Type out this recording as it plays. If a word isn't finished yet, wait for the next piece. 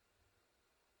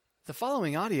The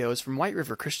following audio is from White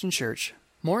River Christian Church.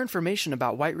 More information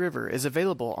about White River is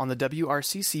available on the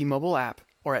WRCC mobile app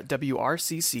or at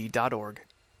wrcc.org.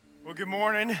 Well, good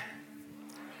morning.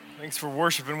 Thanks for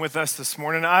worshiping with us this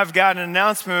morning. I've got an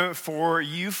announcement for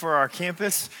you for our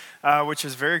campus, which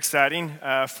is very exciting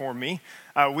for me.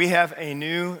 We have a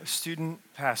new student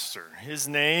pastor. His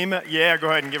name, go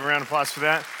ahead and give a round of applause for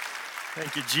that.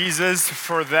 Thank you, Jesus,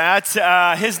 for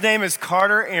that. His name is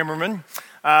Carter Ammerman.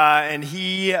 And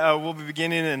he will be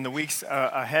beginning in the weeks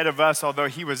ahead of us, although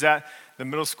he was at the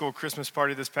middle school Christmas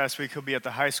party this past week. He'll be at the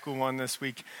high school one this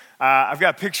week. I've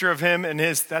got a picture of him and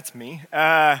that's me.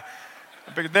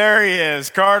 But there he is,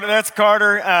 Carter. That's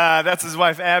Carter. That's his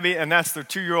wife, Abby, and that's their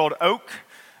 2-year-old Oak.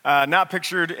 Not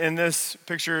pictured in this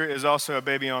picture is also a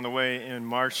baby on the way in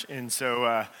March. And so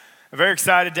I'm very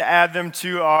excited to add them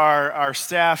to our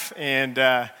staff, and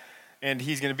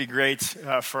he's going to be great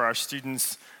for our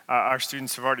students. Our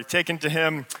students have already taken to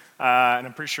him, and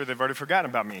I'm pretty sure they've already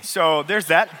forgotten about me. So there's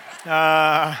that.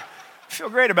 I feel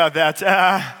great about that.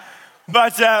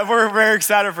 But we're very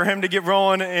excited for him to get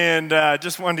rolling, and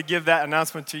just wanted to give that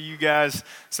announcement to you guys.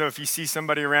 So if you see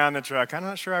somebody around that you're like, I'm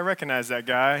not sure I recognize that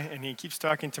guy, and he keeps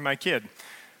talking to my kid,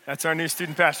 that's our new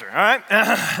student pastor. All right?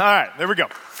 All right, there we go.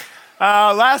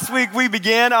 Last week, we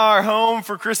began our Home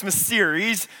for Christmas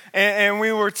series, and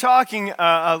we were talking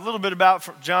a little bit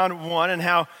about John 1 and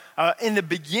how in the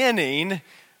beginning,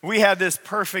 we had this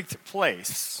perfect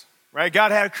place, right?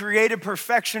 God had created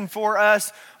perfection for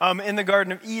us in the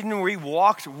Garden of Eden. We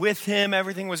walked with him.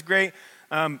 Everything was great,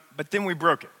 but then we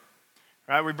broke it,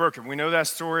 right? We broke it. We know that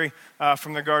story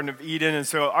from the Garden of Eden, and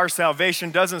so our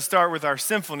salvation doesn't start with our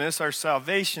sinfulness. Our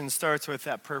salvation starts with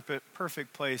that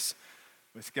perfect place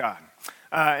with God.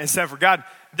 Except for God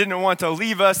didn't want to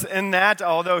leave us in that,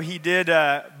 although he did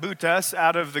boot us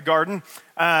out of the garden.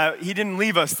 He didn't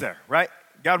leave us there, right?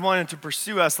 God wanted to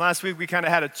pursue us. Last week we kind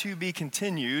of had a to be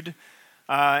continued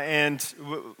and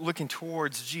looking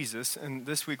towards Jesus. And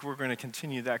this week we're going to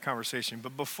continue that conversation.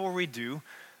 But before we do,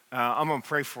 I'm going to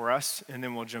pray for us and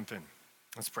then we'll jump in.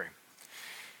 Let's pray.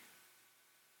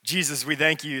 Jesus, we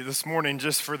thank you this morning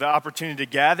just for the opportunity to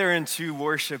gather and to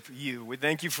worship you. We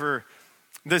thank you for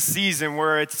this season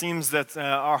where it seems that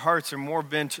our hearts are more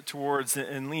bent towards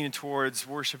and leaning towards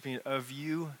worshiping of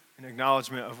you and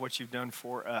acknowledgement of what you've done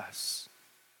for us.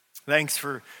 Thanks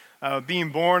for being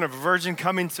born of a virgin,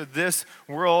 coming to this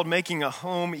world, making a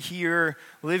home here,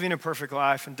 living a perfect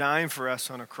life, and dying for us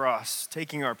on a cross,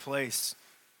 taking our place,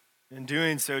 and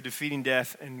doing so, defeating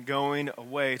death and going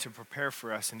away to prepare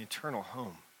for us an eternal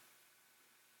home.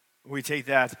 We take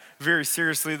that very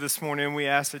seriously this morning. We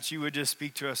ask that you would just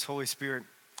speak to us, Holy Spirit,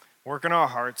 work in our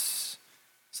hearts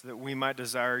so that we might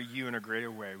desire you in a greater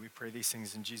way. We pray these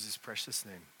things in Jesus' precious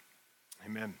name.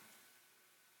 Amen.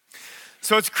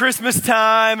 So it's Christmas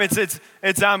time.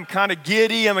 I'm kind of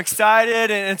giddy. I'm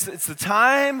excited, and it's the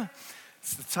time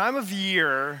of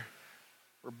year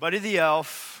where Buddy the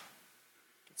Elf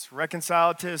gets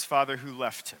reconciled to his father who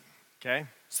left him. Okay.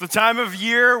 It's the time of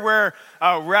year where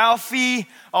Ralphie,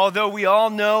 although we all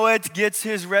know it, gets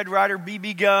his Red Ryder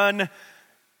BB gun.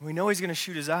 We know he's going to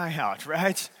shoot his eye out,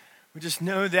 right? We just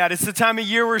know that. It's the time of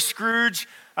year where Scrooge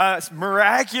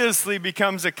miraculously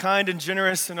becomes a kind and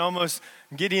generous and almost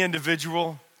giddy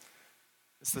individual.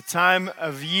 It's the time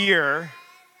of year,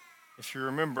 if you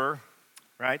remember,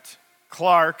 right?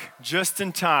 Clark, just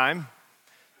in time.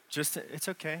 It's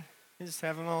okay. He's just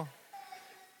having a little...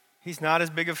 He's not as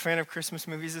big a fan of Christmas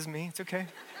movies as me. It's okay.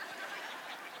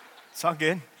 It's all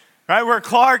good. Right? Where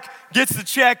Clark gets the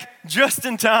check just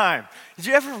in time. Did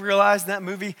you ever realize in that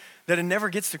movie that it never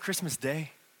gets to Christmas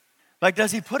Day? Like,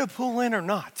 does he put a pool in or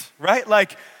not? Right?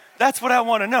 Like, that's what I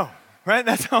want to know. Right?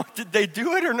 Did they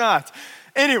do it or not?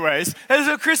 Anyways, as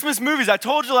a Christmas movies, I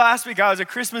told you last week I was a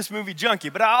Christmas movie junkie,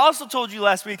 but I also told you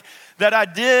last week that I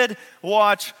did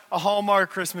watch a Hallmark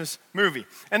Christmas movie.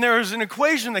 And there was an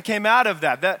equation that came out of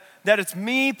that it's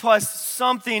me plus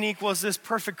something equals this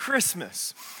perfect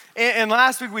Christmas. And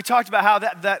last week we talked about how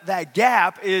that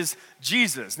gap is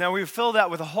Jesus. Now we fill that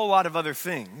with a whole lot of other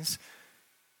things,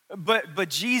 but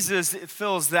Jesus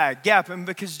fills that gap. And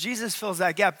because Jesus fills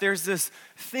that gap, there's this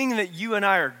thing that you and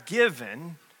I are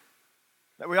given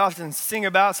that we often sing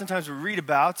about, sometimes we read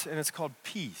about, and it's called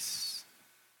peace.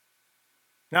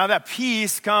 Now that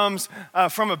peace comes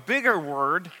from a bigger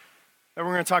word that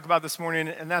we're going to talk about this morning,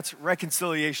 and that's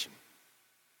reconciliation.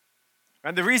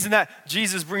 And the reason that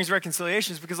Jesus brings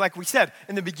reconciliation is because, like we said,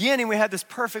 in the beginning we had this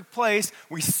perfect place,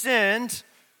 we sinned,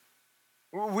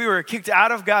 we were kicked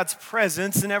out of God's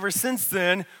presence, and ever since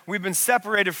then, we've been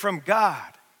separated from God.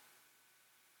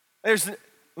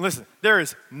 There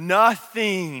is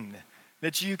nothing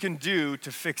that you can do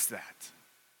to fix that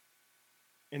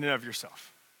in and of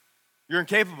yourself. You're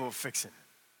incapable of fixing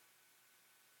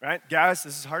it. Right? Guys,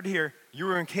 this is hard to hear. You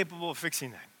are incapable of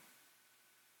fixing that.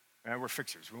 Right? We're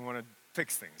fixers. We want to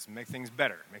fix things, make things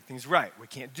better, make things right. We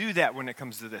can't do that when it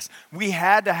comes to this. We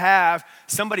had to have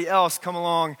somebody else come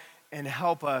along and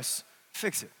help us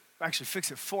fix it. Actually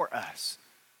fix it for us.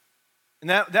 And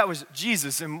that was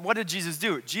Jesus. And what did Jesus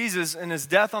do? Jesus, in his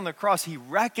death on the cross, he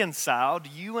reconciled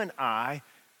you and I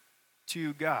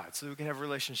to God so that we can have a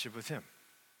relationship with him.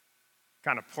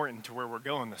 Kind of pointing to where we're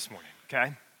going this morning,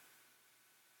 okay?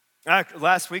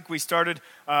 Last week we started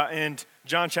in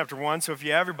John chapter 1. So if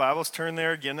you have your Bibles, turn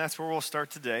there again. That's where we'll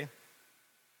start today.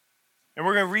 And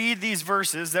we're going to read these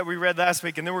verses that we read last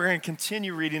week, and then we're going to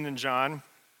continue reading in John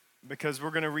because we're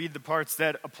going to read the parts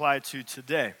that apply to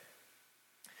today.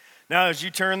 Now, as you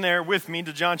turn there with me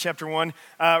to John chapter 1,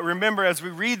 remember as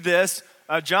we read this,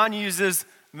 John uses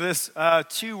this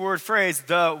two-word phrase,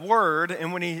 the Word,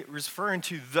 and when he's referring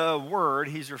to the Word,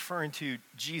 he's referring to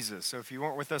Jesus. So if you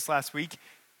weren't with us last week,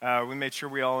 we made sure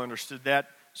we all understood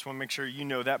that. Just want to make sure you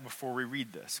know that before we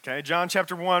read this, okay? John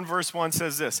chapter 1, verse 1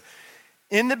 says this,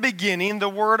 "In the beginning, the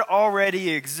Word already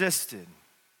existed.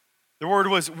 The Word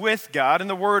was with God, and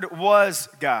the Word was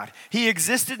God. He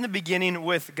existed in the beginning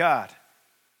with God.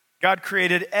 God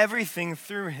created everything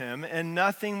through him, and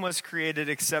nothing was created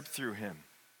except through him.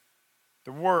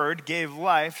 The Word gave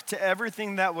life to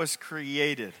everything that was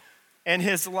created, and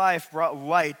his life brought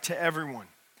light to everyone.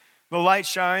 The light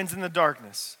shines in the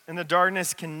darkness, and the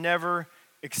darkness can never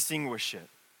extinguish it."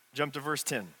 Jump to verse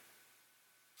 10.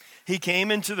 "He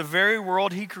came into the very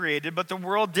world he created, but the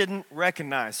world didn't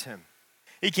recognize him.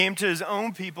 He came to his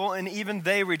own people, and even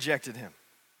they rejected him.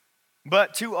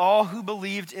 But to all who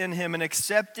believed in him and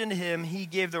accepted him, he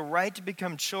gave the right to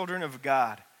become children of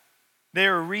God. They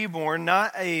are reborn,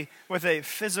 not with a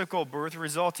physical birth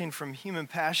resulting from human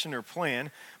passion or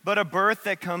plan, but a birth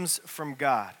that comes from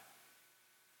God.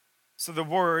 So the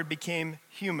Word became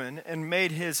human and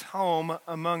made his home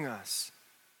among us.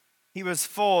 He was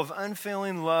full of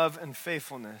unfailing love and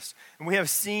faithfulness, and we have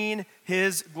seen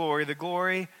his glory, the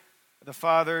glory of the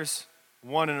Father's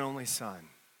one and only Son."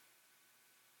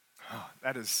 Oh,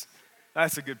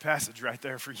 that's a good passage right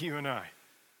there for you and I.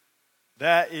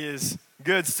 That is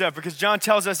good stuff because John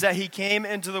tells us that he came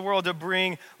into the world to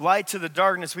bring light to the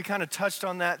darkness. We kind of touched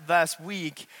on that last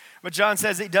week, but John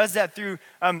says he does that through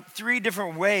three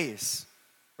different ways.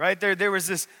 Right? There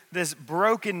was this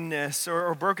brokenness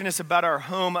or brokenness about our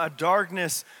home, a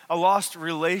darkness, a lost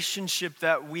relationship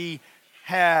that we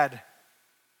had,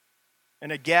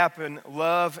 and a gap in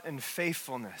love and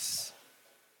faithfulness.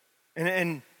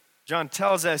 And John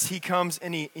tells us he comes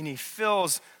and he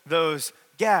fills those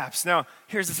gaps. Now,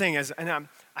 here's the thing,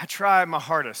 I try my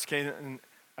hardest, okay, and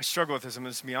I struggle with this, I'm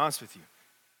going to be honest with you.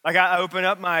 Like I open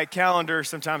up my calendar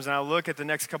sometimes and I look at the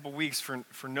next couple weeks for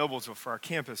Noblesville, for our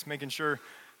campus, making sure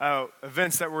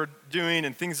events that we're doing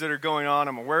and things that are going on,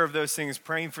 I'm aware of those things,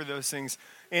 praying for those things.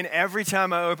 And every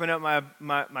time I open up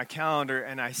my calendar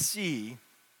and I see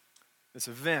this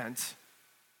event,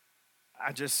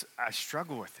 I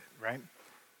struggle with it, right?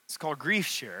 It's called Grief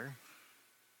Share,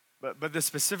 but the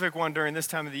specific one during this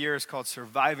time of the year is called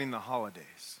Surviving the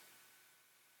Holidays.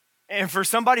 And for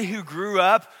somebody who grew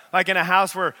up like in a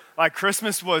house where like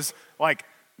Christmas was like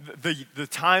the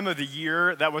time of the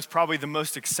year that was probably the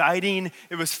most exciting,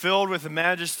 it was filled with the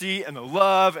majesty and the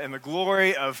love and the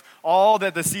glory of all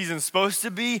that the season's supposed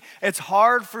to be, it's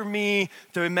hard for me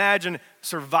to imagine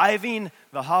surviving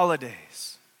the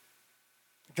holidays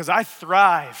because I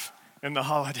thrive in the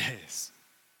holidays.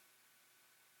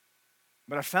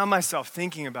 But I found myself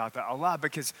thinking about that a lot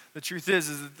because the truth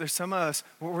is that there's some of us,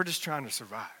 we're just trying to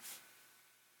survive.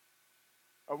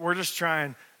 We're just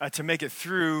trying to make it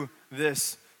through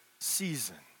this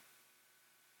season.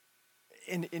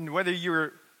 And whether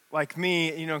you're like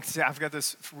me, you know, we got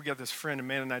this friend,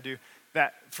 Amanda and I do,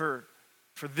 that for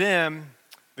them,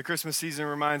 the Christmas season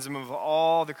reminds them of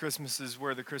all the Christmases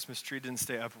where the Christmas tree didn't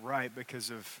stay upright because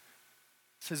of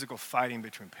physical fighting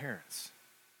between parents.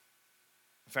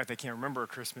 In fact, they can't remember a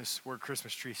Christmas where a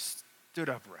Christmas tree stood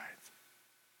upright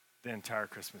the entire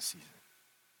Christmas season.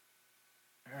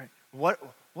 All right,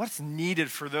 what's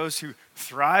needed for those who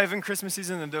thrive in Christmas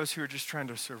season and those who are just trying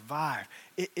to survive?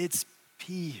 It's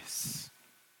peace.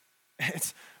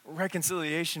 It's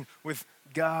reconciliation with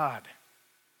God.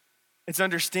 It's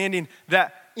understanding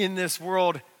that in this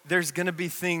world, there's going to be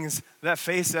things that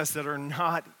face us that are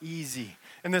not easy.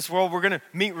 In this world, we're going to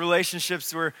meet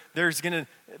relationships where there's going to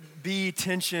be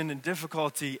tension and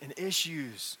difficulty and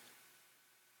issues.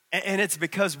 And it's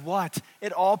because what?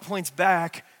 It all points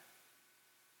back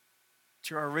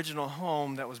to our original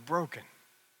home that was broken.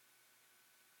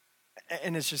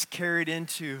 And it's just carried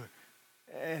into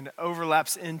and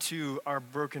overlaps into our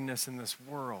brokenness in this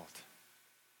world.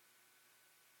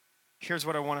 Here's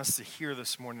what I want us to hear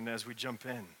this morning as we jump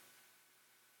in.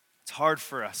 It's hard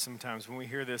for us sometimes when we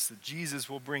hear this, that Jesus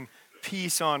will bring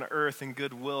peace on earth and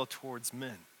goodwill towards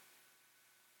men.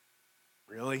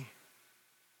 Really?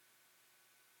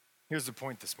 Here's the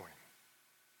point this morning,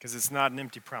 because it's not an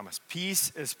empty promise.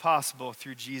 Peace is possible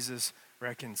through Jesus'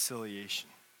 reconciliation.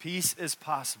 Peace is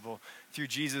possible through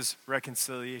Jesus'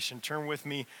 reconciliation. Turn with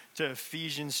me to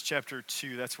Ephesians chapter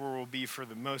 2. That's where we'll be for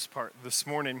the most part this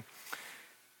morning.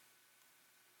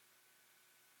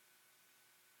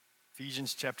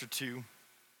 Ephesians chapter 2.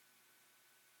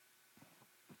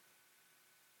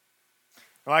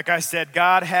 Like I said,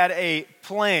 God had a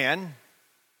plan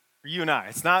for you and I.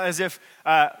 It's not as if,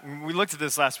 we looked at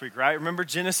this last week, right? Remember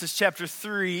Genesis chapter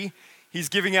 3, he's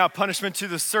giving out punishment to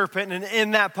the serpent, and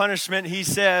in that punishment he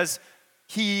says,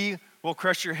 he will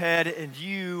crush your head and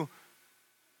you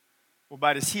will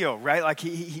bite his heel, right? Like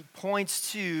he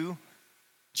points to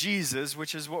Jesus,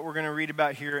 which is what we're going to read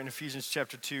about here in Ephesians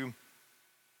chapter 2.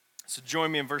 So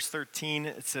join me in verse 13.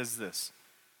 It says this.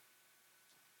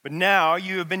 But now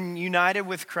you have been united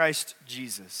with Christ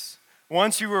Jesus.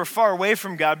 Once you were far away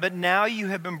from God, but now you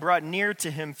have been brought near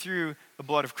to him through the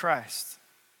blood of Christ.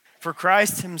 For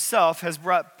Christ himself has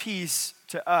brought peace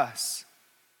to us.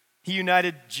 He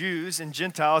united Jews and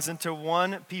Gentiles into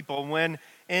one people when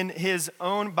in his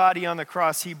own body on the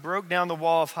cross, he broke down the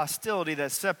wall of hostility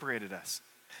that separated us.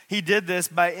 He did this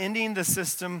by ending the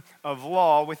system of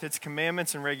law with its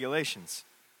commandments and regulations.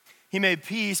 He made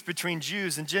peace between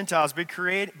Jews and Gentiles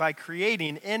by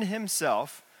creating in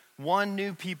himself one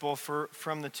new people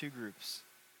from the two groups.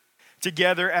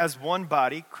 Together as one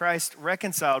body, Christ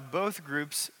reconciled both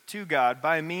groups to God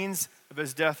by means of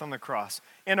his death on the cross,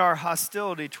 and our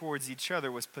hostility towards each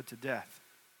other was put to death.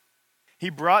 He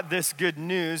brought this good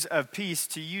news of peace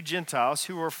to you Gentiles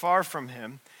who were far from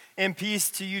him, and peace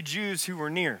to you Jews who were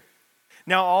near.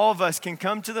 Now all of us can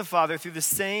come to the Father through the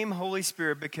same Holy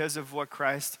Spirit because of what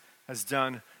Christ has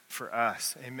done for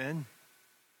us. Amen?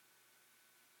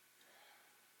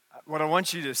 What I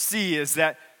want you to see is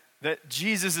that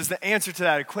Jesus is the answer to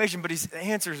that equation, but his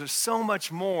answers are so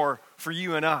much more for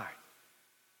you and I.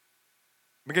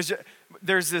 Because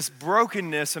there's this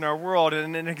brokenness in our world,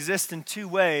 and it exists in two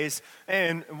ways.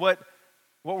 And what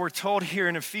we're told here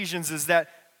in Ephesians is that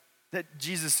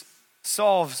Jesus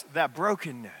solves that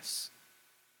brokenness.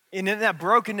 And in that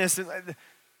brokenness,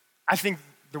 I think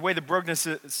the way the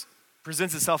brokenness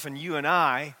presents itself in you and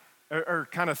I are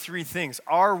kind of three things.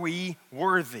 Are we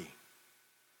worthy?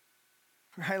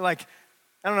 Right? Like,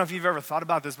 I don't know if you've ever thought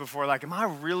about this before. Like, am I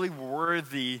really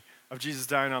worthy of Jesus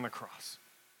dying on the cross?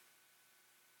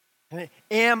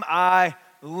 Am I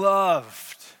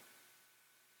loved?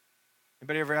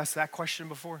 Anybody ever asked that question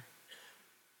before?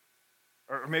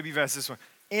 Or maybe you've asked this one.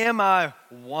 Am I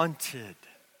wanted?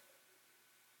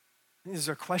 These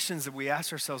are questions that we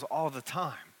ask ourselves all the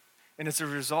time. And it's a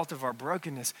result of our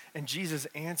brokenness. And Jesus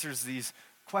answers these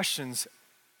questions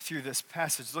through this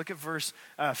passage. Look at verse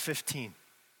 15.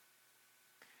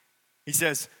 He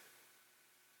says,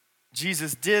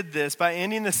 Jesus did this by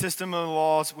ending the system of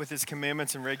laws with his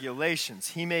commandments and regulations.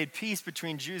 He made peace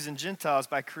between Jews and Gentiles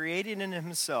by creating in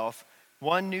himself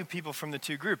one new people from the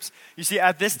two groups. You see,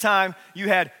 at this time, you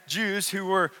had Jews who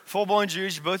were full-blown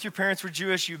Jews. Both your parents were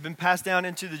Jewish. You've been passed down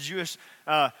into the Jewish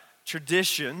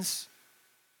traditions.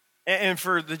 And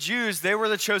for the Jews, they were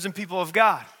the chosen people of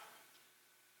God.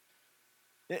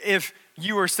 If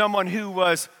you were someone who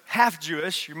was half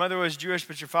Jewish, your mother was Jewish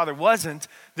but your father wasn't,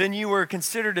 then you were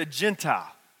considered a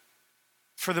Gentile.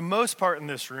 For the most part in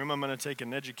this room, I'm going to take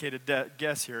an educated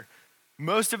guess here,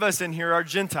 most of us in here are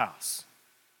Gentiles.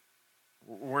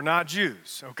 We're not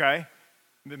Jews, okay?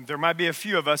 There might be a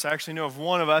few of us. I actually know of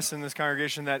one of us in this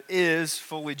congregation that is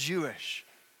fully Jewish.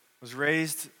 Was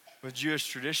raised with Jewish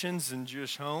traditions and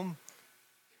Jewish home,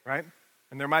 right?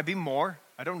 And there might be more.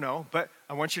 I don't know, but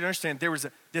I want you to understand there was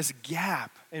this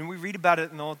gap, and we read about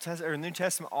it in the Old Testament or New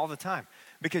Testament all the time,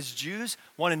 because Jews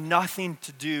wanted nothing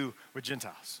to do with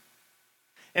Gentiles.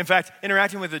 In fact,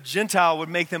 interacting with a Gentile would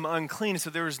make them unclean, so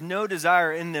there was no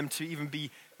desire in them to even be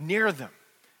near them.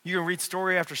 You can read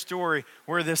story after story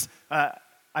where this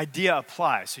idea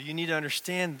applies, so you need to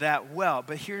understand that well.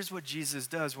 But here's what Jesus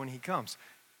does when he comes.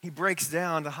 He breaks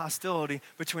down the hostility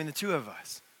between the two of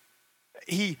us.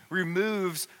 He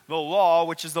removes the law,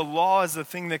 which is the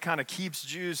thing that kind of keeps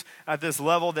Jews at this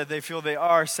level that they feel they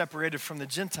are separated from the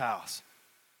Gentiles.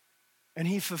 And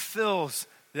he fulfills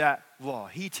that law.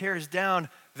 He tears down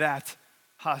that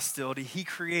hostility. He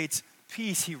creates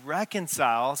peace, he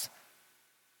reconciles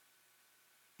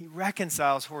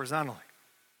horizontally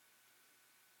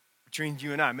between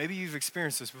you and I. Maybe you've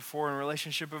experienced this before in a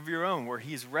relationship of your own, where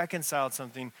he's reconciled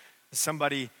something to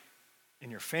somebody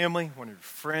in your family, one of your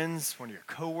friends, one of your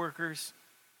coworkers.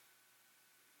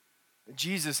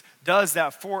 Jesus does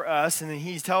that for us, and then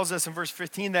he tells us in verse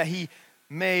 15 that he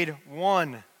made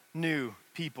one new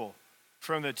people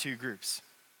from the two groups.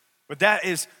 But that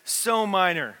is so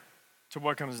minor to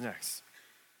what comes next.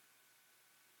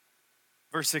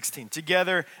 Verse 16,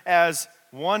 together as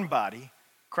one body,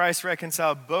 Christ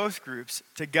reconciled both groups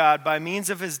to God by means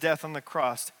of his death on the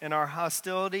cross, and our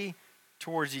hostility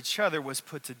towards each other was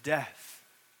put to death.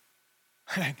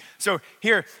 So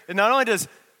here, not only does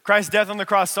Christ's death on the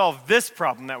cross solve this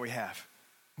problem that we have,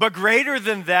 but greater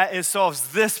than that, it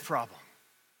solves this problem.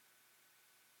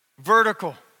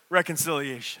 Vertical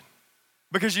reconciliation.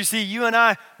 Because you see, you and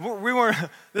I, we weren't,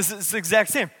 this is the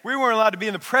exact same. We weren't allowed to be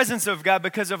in the presence of God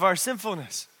because of our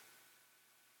sinfulness.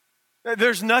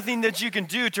 There's nothing that you can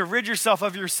do to rid yourself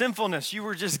of your sinfulness. You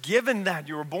were just given that.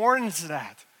 You were born into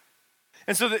that.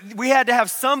 And so we had to have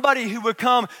somebody who would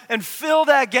come and fill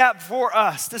that gap for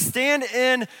us, to stand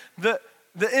in the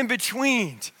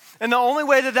in-between. And the only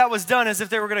way that was done is if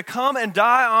they were going to come and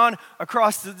die on a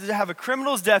cross to have a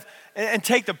criminal's death and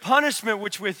take the punishment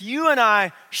which with you and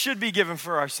I should be given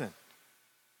for our sin.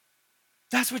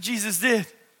 That's what Jesus did.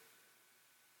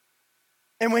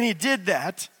 And when he did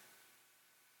that,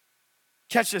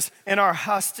 catch this, and our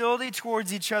hostility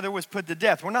towards each other was put to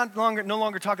death. We're no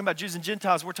longer talking about Jews and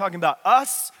Gentiles. We're talking about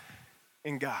us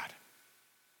and God.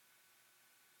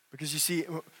 Because you see,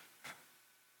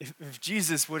 if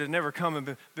Jesus would have never come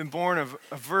and been born of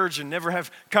a virgin, never have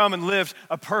come and lived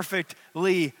a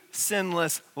perfectly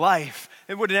sinless life,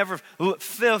 it would have never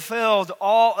fulfilled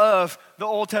all of the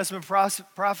Old Testament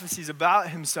prophecies about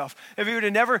himself. If he would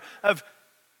have never have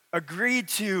agreed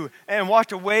to and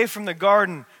walked away from the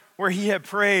garden where he had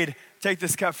prayed, take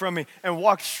this cup from me, and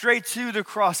walked straight to the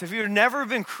cross, if he would have never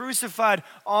been crucified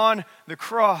on the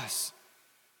cross,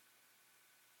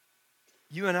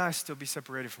 you and I still be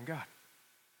separated from God.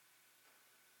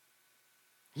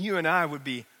 You and I would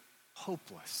be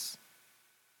hopeless.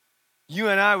 You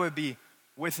and I would be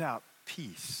without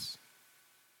peace.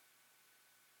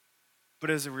 But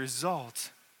as a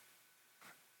result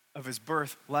of his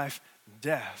birth, life,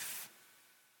 death,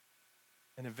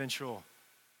 and eventual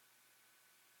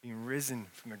being risen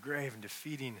from the grave and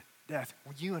defeating death,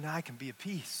 you and I can be at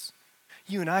peace.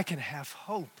 You and I can have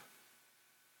hope.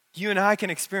 You and I can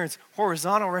experience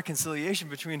horizontal reconciliation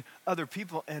between other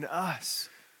people and us.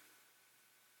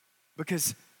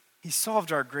 Because he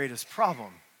solved our greatest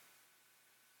problem.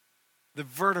 The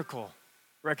vertical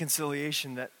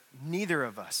reconciliation that neither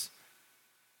of us,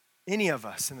 any of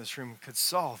us in this room, could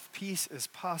solve. Peace is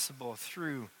possible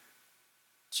through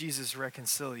Jesus'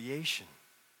 reconciliation.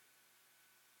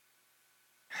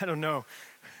 I don't know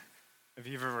if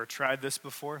you've ever tried this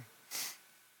before.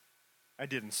 I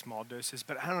did in small doses,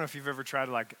 but I don't know if you've ever tried,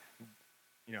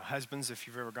 husbands, if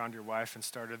you've ever gone to your wife and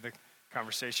started the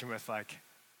conversation with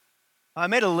I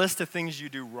made a list of things you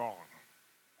do wrong.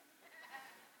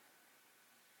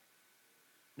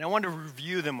 And I wanted to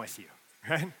review them with you,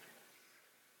 right?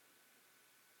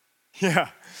 Yeah,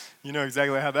 you know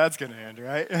exactly how that's going to end,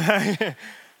 right?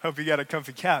 Hope you got a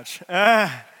comfy couch.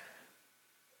 But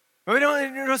we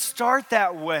don't start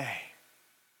that way.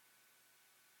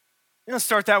 You don't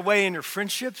start that way in your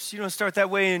friendships. You don't start that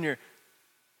way in your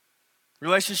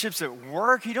relationships at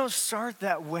work. You don't start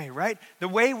that way, right? The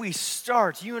way we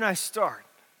start, you and I start,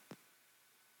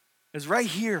 is right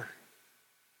here.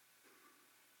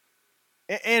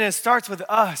 And it starts with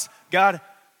us. God,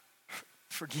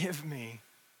 forgive me.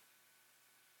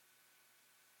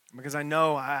 Because I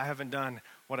know I haven't done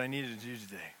what I needed to do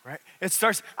today, right? It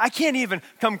starts, I can't even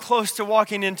come close to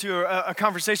walking into a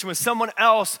conversation with someone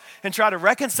else and try to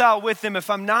reconcile with them if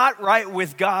I'm not right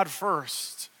with God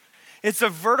first. It's a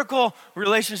vertical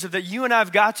relationship that you and I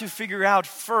have got to figure out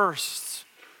first.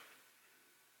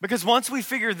 Because once we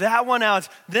figure that one out,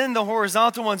 then the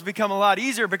horizontal ones become a lot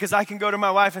easier because I can go to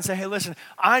my wife and say, hey, listen,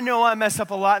 I know I mess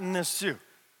up a lot in this too.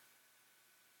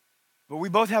 But we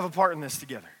both have a part in this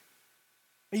together.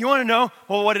 And you want to know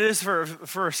what it is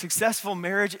for a successful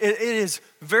marriage? It is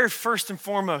very first and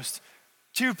foremost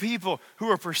two people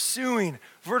who are pursuing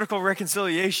vertical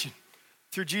reconciliation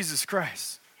through Jesus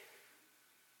Christ.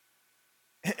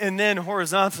 And then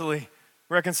horizontally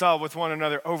reconcile with one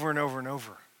another over and over and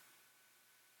over.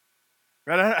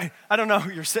 Right? I don't know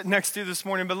who you're sitting next to this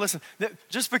morning, but listen,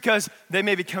 just because they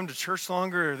maybe come to church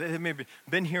longer or they maybe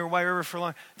been here White River for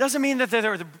long, doesn't mean that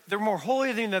they're more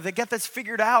holy than that they get this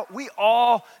figured out. We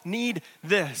all need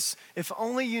this. If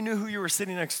only you knew who you were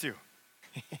sitting next to.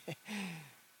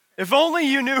 If only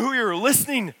you knew who you were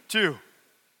listening to.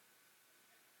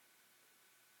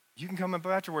 You can come up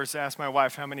afterwards to ask my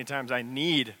wife how many times I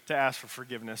need to ask for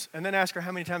forgiveness, and then ask her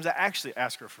how many times I actually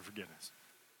ask her for forgiveness.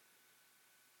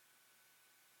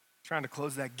 Trying to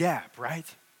close that gap, right?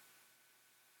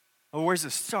 Well, where's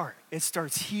it start? It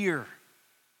starts here.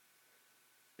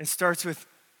 It starts with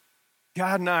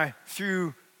God and I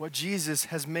through what Jesus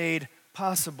has made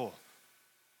possible.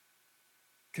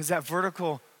 Because that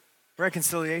vertical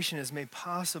reconciliation is made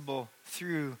possible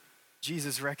through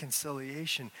Jesus'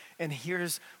 reconciliation. And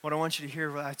here's what I want you to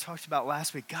hear, what I talked about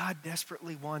last week. God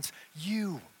desperately wants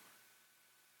you.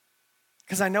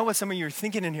 Because I know what some of you are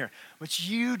thinking in here, but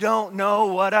you don't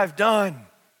know what I've done.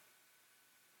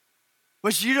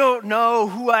 But you don't know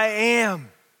who I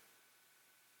am.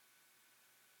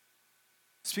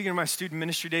 Speaking of my student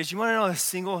ministry days, you want to know the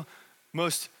single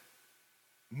most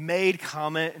made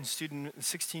comment in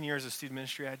 16 years of student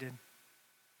ministry I did?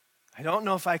 I don't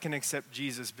know if I can accept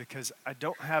Jesus because I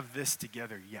don't have this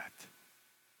together yet.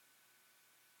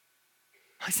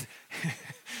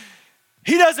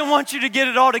 He doesn't want you to get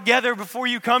it all together before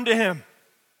you come to him.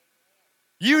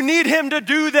 You need him to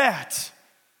do that.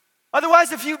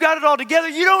 Otherwise, if you've got it all together,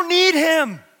 you don't need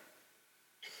him.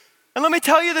 And let me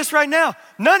tell you this right now.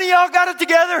 None of y'all got it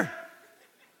together.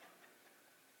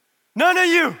 None of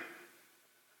you.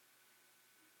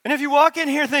 And if you walk in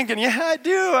here thinking, yeah, I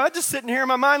do. I'm just sitting here in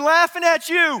my mind laughing at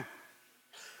you.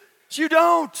 But you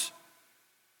don't.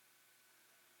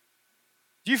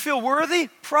 Do you feel worthy?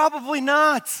 Probably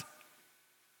not.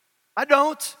 I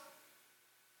don't.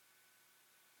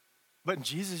 But in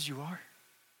Jesus, you are.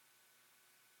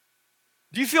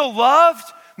 Do you feel loved?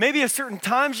 Maybe at certain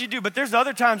times you do, but there's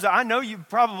other times that I know you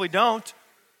probably don't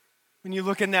when you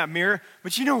look in that mirror.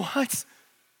 But you know what?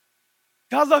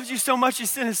 God loves you so much, he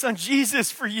sent his son Jesus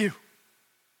for you.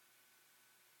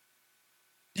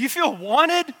 Do you feel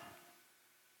wanted?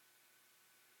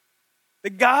 The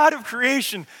God of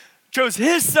creation chose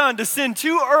his son to send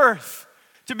to earth,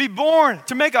 to be born,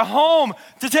 to make a home,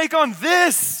 to take on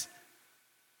this,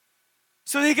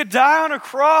 so that he could die on a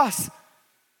cross,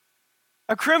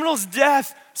 a criminal's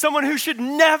death, someone who should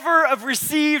never have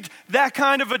received that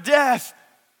kind of a death,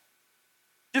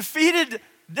 defeated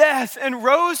death and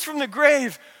rose from the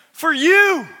grave for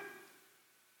you.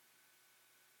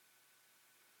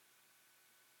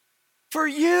 For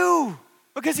you,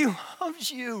 because he loves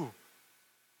you.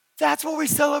 That's what we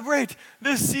celebrate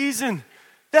this season.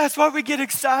 That's why we get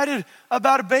excited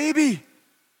about a baby.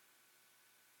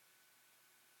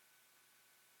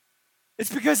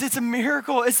 It's because it's a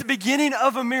miracle. It's the beginning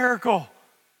of a miracle.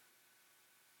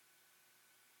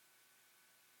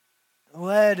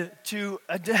 Led to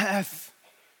a death,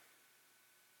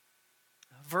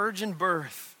 a virgin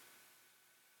birth,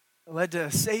 led to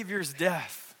a Savior's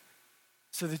death,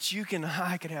 so that you and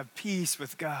I could have peace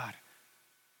with God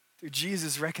through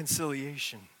Jesus'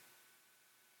 reconciliation.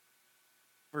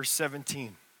 Verse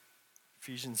 17,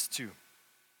 Ephesians 2.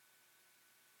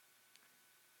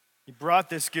 He brought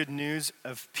this good news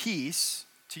of peace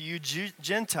to you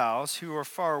Gentiles who are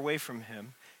far away from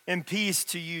him, and peace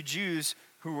to you Jews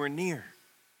who were near.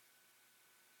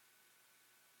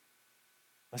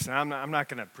 Listen, I'm not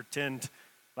going to pretend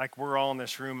like we're all in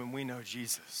this room and we know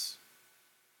Jesus.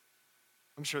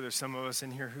 I'm sure there's some of us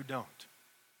in here who don't.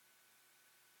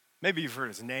 Maybe you've heard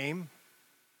his name.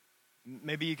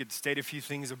 Maybe you could state a few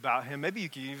things about him. Maybe you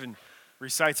could even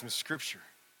recite some scripture.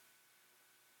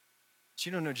 But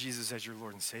you don't know Jesus as your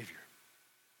Lord and Savior.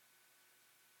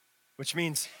 Which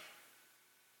means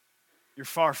you're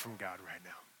far from God right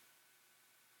now.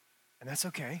 And that's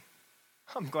okay.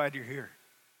 I'm glad you're here.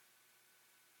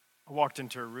 I walked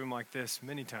into a room like this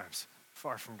many times,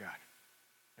 far from God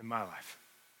in my life.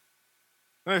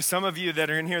 There's some of you that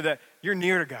are in here that you're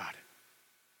near to God.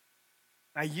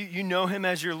 Now, you know him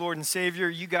as your Lord and Savior.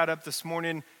 You got up this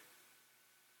morning,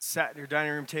 sat at your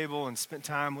dining room table and spent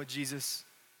time with Jesus.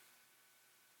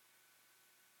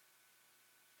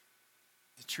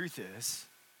 The truth is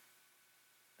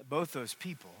that both those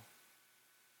people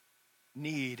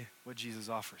need what Jesus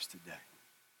offers today.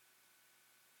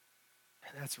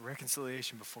 And that's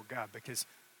reconciliation before God, because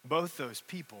both those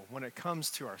people, when it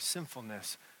comes to our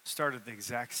sinfulness, start at the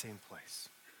exact same place.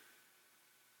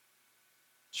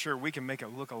 Sure, we can make it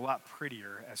look a lot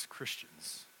prettier as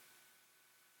Christians.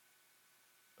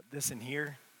 But this in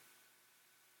here,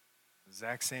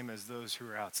 exact same as those who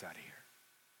are outside of here.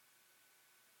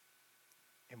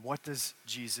 And what does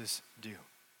Jesus do?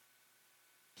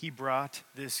 He brought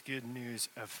this good news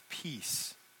of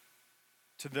peace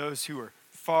to those who are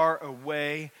far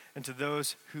away and to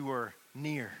those who are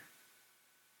near.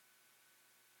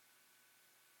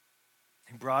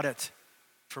 He brought it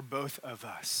for both of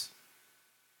us.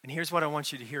 And here's what I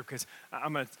want you to hear, because we're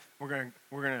not going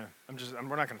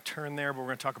to turn there, but we're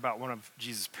going to talk about one of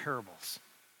Jesus' parables.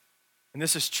 And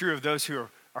this is true of those who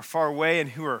are far away and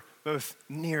who are both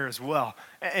near as well.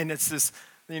 And it's this,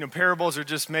 parables are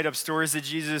just made up stories that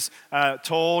Jesus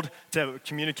told to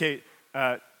communicate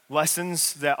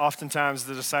lessons that oftentimes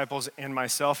the disciples and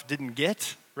myself didn't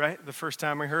get, right? The first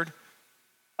time we heard.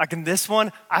 Like in this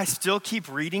one, I still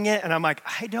keep reading it and I'm like,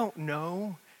 I don't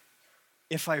know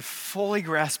if I fully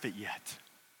grasp it yet.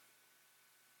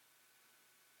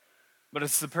 But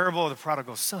it's the parable of the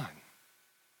prodigal son.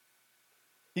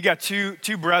 You got two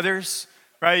brothers,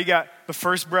 right? You got the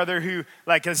first brother who,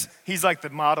 he's like the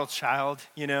model child,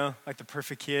 like the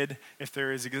perfect kid, if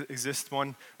there exists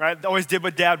one, right? Always did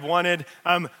what dad wanted,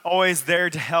 always there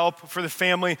to help for the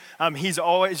family. He's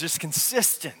always just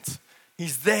consistent.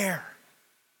 He's there.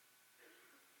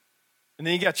 And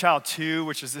then you got child 2,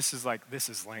 which is this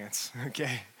is Lance,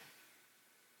 okay?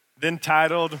 Then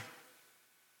titled,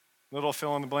 little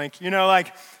fill in the blank.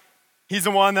 He's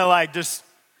the one that just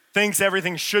thinks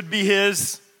everything should be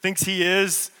his, thinks he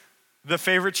is the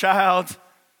favorite child.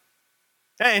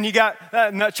 And you got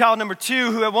child number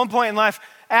 2 who at one point in life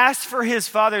asked for his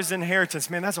father's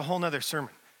inheritance. Man, that's a whole nother sermon,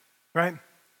 right?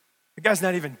 The guy's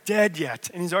not even dead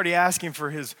yet, and he's already asking for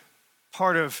his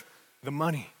part of the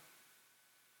money.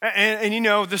 And you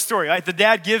know the story, right? The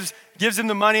dad gives him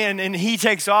the money and he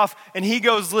takes off and he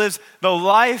goes lives the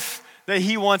life that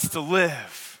he wants to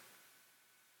live.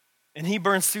 And he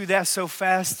burns through that so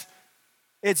fast,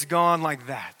 it's gone like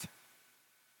that.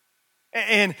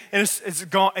 And it's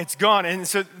gone. And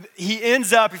so he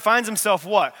finds himself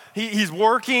what? He's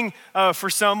working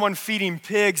for someone feeding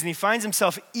pigs and he finds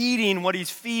himself eating what he's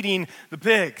feeding the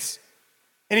pigs.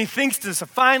 And he thinks to this,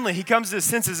 finally, he comes to his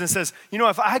senses and says,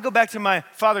 if I go back to my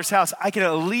father's house, I can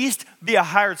at least be a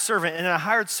hired servant. And a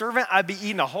hired servant, I'd be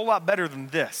eating a whole lot better than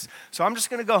this. So I'm just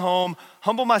going to go home,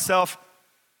 humble myself,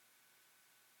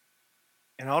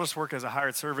 and I'll just work as a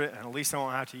hired servant, and at least I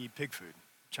won't have to eat pig food,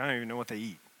 which I don't even know what they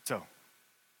eat. So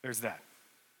there's that.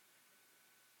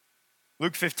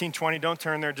 Luke 15:20, don't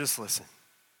turn there, just listen.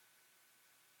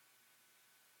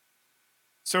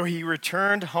 So he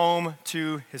returned home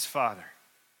to his father.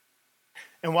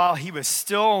 And while he was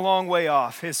still a long way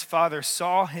off, his father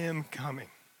saw him coming.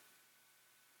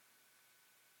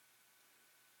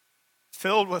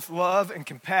 Filled with love and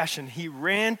compassion, he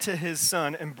ran to his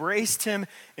son, embraced him,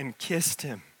 and kissed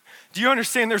him. Do you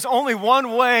understand? There's only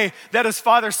one way that his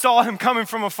father saw him coming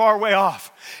from a far way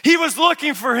off. He was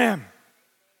looking for him.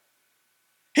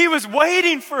 He was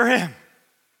waiting for him.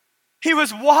 He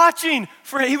was watching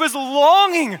for him. He was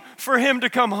longing for him to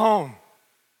come home.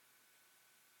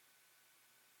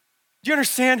 Do you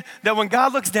understand that when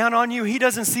God looks down on you, he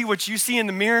doesn't see what you see in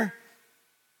the mirror?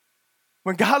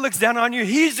 When God looks down on you,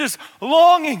 he's just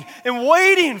longing and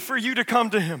waiting for you to come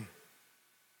to him.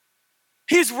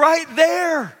 He's right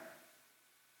there.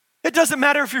 It doesn't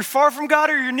matter if you're far from God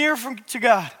or you're near to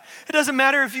God. It doesn't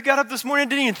matter if you got up this morning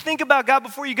and didn't even think about God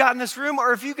before you got in this room,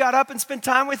 or if you got up and spent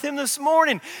time with him this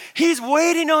morning. He's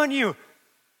waiting on you.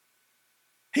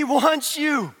 He wants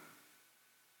you.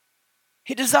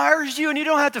 He desires you, and you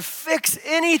don't have to fix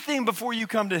anything before you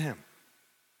come to him.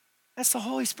 That's the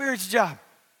Holy Spirit's job,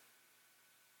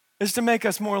 is to make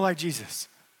us more like Jesus.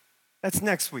 That's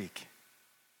next week.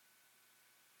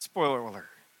 Spoiler alert.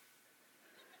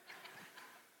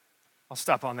 I'll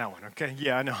stop on that one, okay?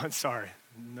 Yeah, I know, I'm sorry.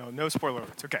 No spoiler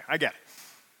alerts. Okay, I get it.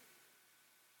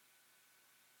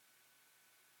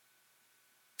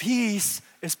 Peace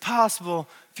is possible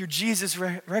through Jesus'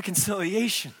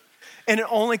 reconciliation. And it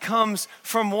only comes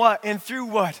from what and through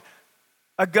what?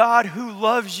 A God who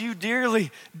loves you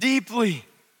dearly, deeply,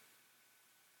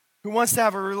 who wants to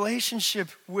have a relationship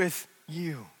with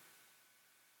you.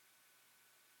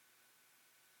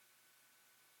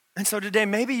 And so today,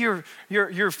 maybe you're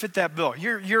fit that bill.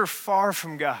 You're far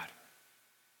from God.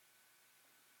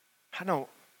 I don't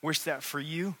wish that for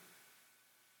you.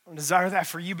 I don't desire that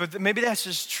for you, but maybe that's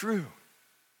just true.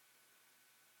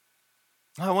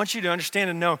 What I want you to understand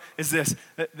and know is this,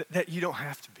 that you don't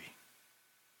have to be.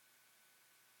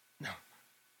 No.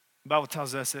 The Bible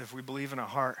tells us that if we believe in our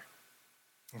heart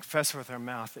and confess with our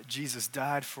mouth that Jesus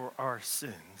died for our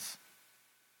sins,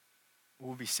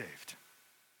 we'll be saved.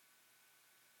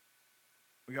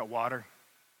 We got water.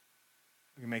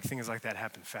 We can make things like that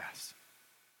happen fast.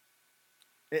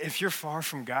 If you're far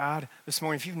from God this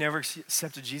morning, if you've never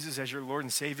accepted Jesus as your Lord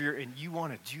and Savior and you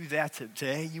want to do that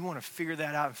today, you want to figure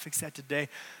that out and fix that today,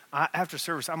 after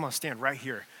service, I'm going to stand right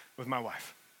here with my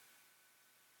wife.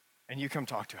 And you come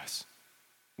talk to us.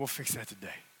 We'll fix that today.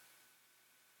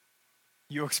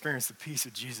 You'll experience the peace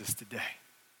of Jesus today.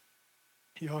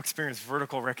 You'll experience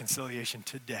vertical reconciliation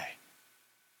today.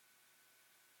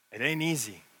 It ain't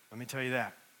easy, let me tell you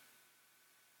that.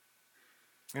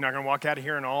 You're not going to walk out of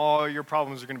here and all your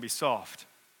problems are going to be solved.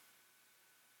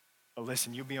 But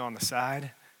listen, you'll be on the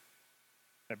side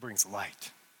that brings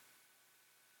light.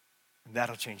 And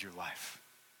that'll change your life.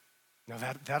 No,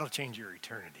 that'll change your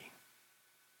eternity.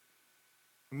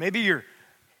 Maybe you're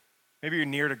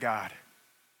near to God.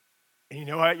 And you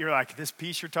know what? You're like, this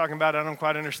peace you're talking about, I don't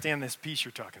quite understand this peace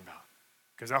you're talking about.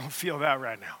 Because I don't feel that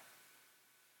right now.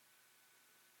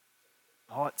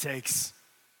 All it takes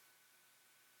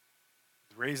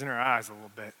is raising our eyes a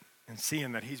little bit and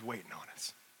seeing that he's waiting on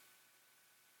us.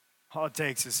 All it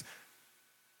takes is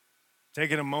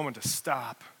taking a moment to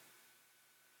stop,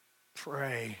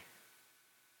 pray,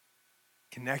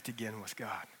 connect again with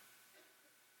God.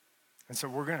 And so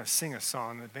we're going to sing a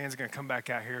song. The band's going to come back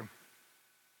out here.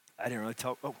 I didn't really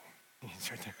tell. Oh,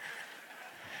 he's right there.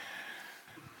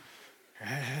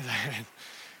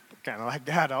 Kind of like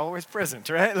God, always present,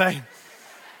 right? Like,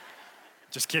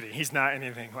 just kidding. He's not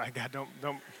anything like God.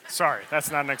 Don't. Sorry, that's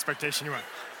not an expectation you want.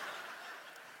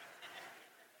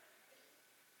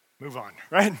 Move on,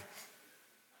 right?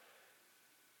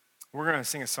 We're going to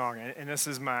sing a song, and this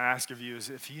is my ask of you: is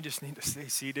if you just need to stay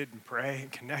seated and pray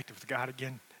and connect with God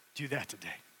again, do that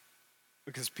today.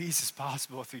 Because peace is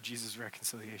possible through Jesus'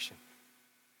 reconciliation.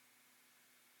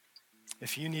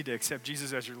 If you need to accept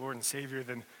Jesus as your Lord and Savior,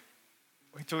 then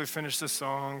wait till we finish this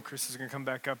song. Chris is going to come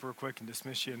back up real quick and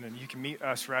dismiss you, and then you can meet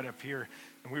us right up here,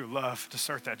 and we would love to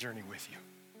start that journey with you.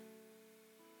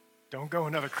 Don't go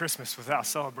another Christmas without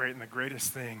celebrating the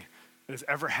greatest thing that has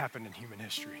ever happened in human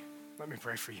history. Let me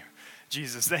pray for you.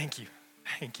 Jesus, thank you.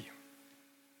 Thank you.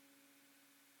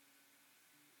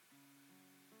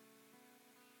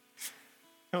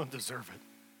 I don't deserve it.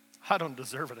 I don't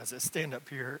deserve it as I stand up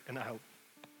here and I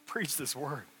preach this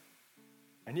word.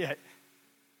 And yet,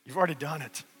 you've already done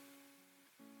it.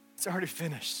 It's already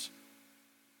finished.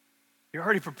 You're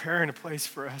already preparing a place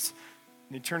for us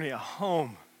in eternity, a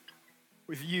home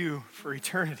with you for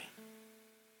eternity.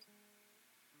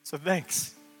 So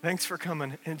thanks. Thanks for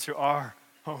coming into our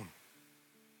home.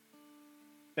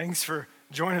 Thanks for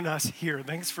joining us here.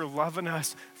 Thanks for loving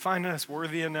us, finding us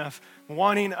worthy enough,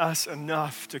 wanting us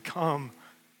enough to come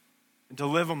and to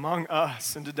live among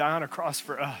us and to die on a cross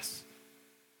for us.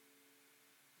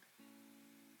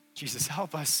 Jesus,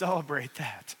 help us celebrate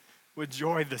that with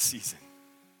joy this season.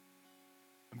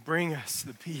 And bring us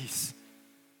the peace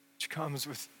which comes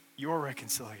with your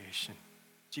reconciliation.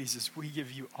 Jesus, we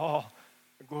give you all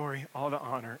the glory, all the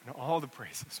honor, and all the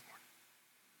praise this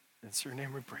morning. In your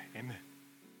name we pray. Amen.